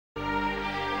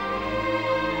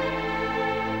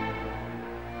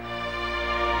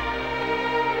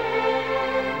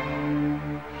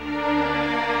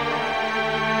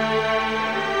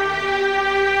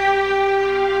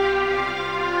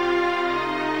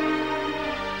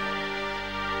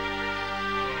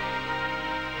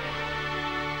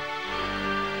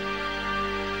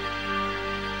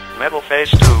Metal Phase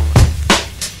 2.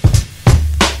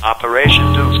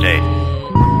 Operation Doomsday.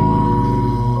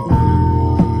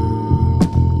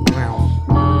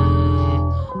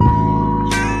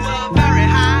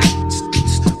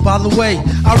 By the way,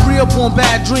 I re-up on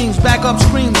bad dreams, back up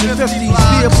screams in 50s,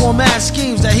 be up on mad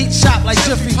schemes that heat shop like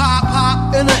Jiffy.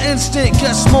 In an instant,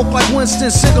 get smoked like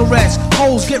Winston cigarettes.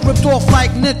 Hoes get ripped off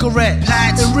like Nicorette.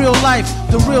 In real life,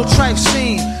 the real trife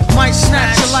scene might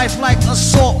snatch your life like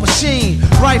assault machine.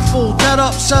 Rifle, dead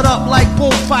up, set up like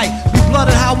bullfight. Be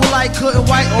blooded how will I couldn't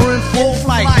white or in full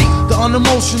flight. The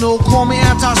unemotional, call me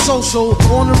antisocial.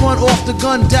 On the run off the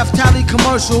gun, death tally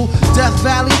commercial. Death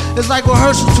Valley is like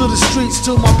rehearsal to the streets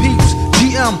till my peeps.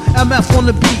 GM, MF on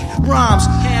the beat, rhymes.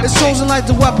 It's chosen like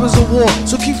the weapons of war.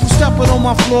 So keep from stepping on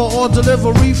my floor or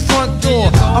delivery front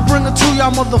door. I bring it to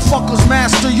y'all motherfuckers,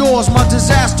 master yours. My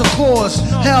disaster cause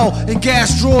hell in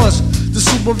gas drawers. The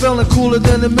super villain cooler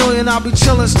than a million. I'll be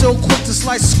chillin', still quick to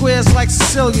slice squares like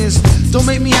Sicilians. Don't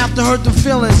make me have to hurt the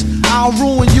feelings. I'll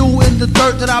ruin you in the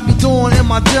dirt that I be doing in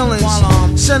my dealings.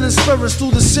 Sending spirits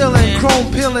through the ceiling, chrome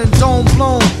peeling, dome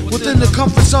blown. Within the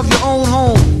comforts of your own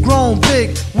home. Grown,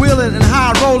 big, wheeling and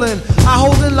high rolling. I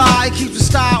hold and lie, keep the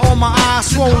style on my eyes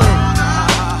swollen.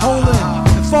 Holding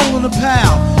and folding a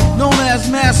pal, known as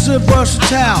massive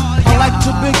versatile. I like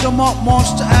to big them up,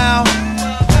 Monster Al.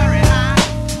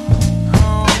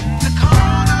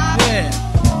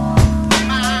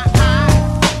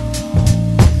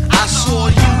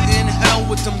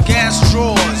 With them gas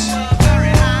drawers.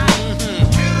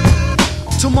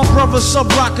 To my brother sub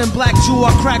rockin' black Jew,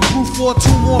 I crack brew for 2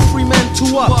 more free men,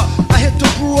 2 up. I hit the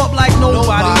brew up like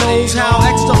nobody knows how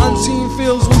extra unseen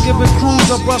feels when giving crews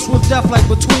a brush with death like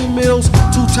between meals.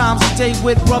 2 times a day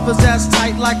with brothers that's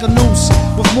tight like a noose.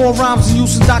 With more rhymes than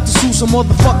use than Dr. Seuss, a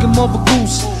motherfucking mother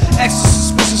goose. Extra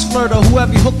suspicious flirter, who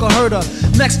every hooker herder.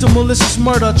 Next to malicious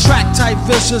murder, track type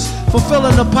vicious.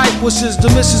 Fulfilling the pipe wishes, the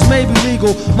missions may be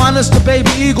legal. Minus the baby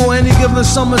eagle, any given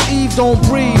summer's eve, don't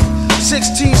breathe.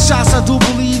 16 shots I do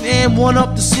believe and 1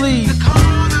 up the sleeve.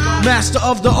 Master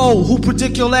of the O, who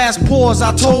predict your last pause.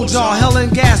 I told y'all, hell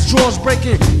and gas drawers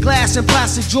breaking glass and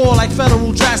plastic jaw like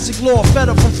federal drastic law. Fed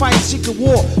up from fighting secret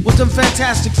war with them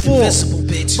fantastic four.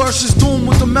 Versus doom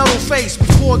with the metal face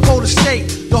before it go to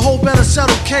state. The whole better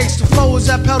settle case. The flow is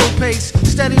at pedal pace,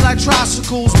 steady like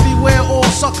tricycles. Beware all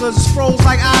suckers, froze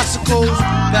like icicles.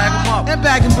 Bag 'em up and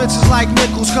bagging bitches like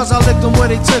nickels, cause I lick them where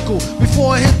they tickle.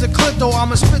 Before I hit the clip though,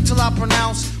 I'ma spit till I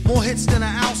pronounce more hits than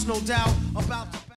an ounce, no doubt. About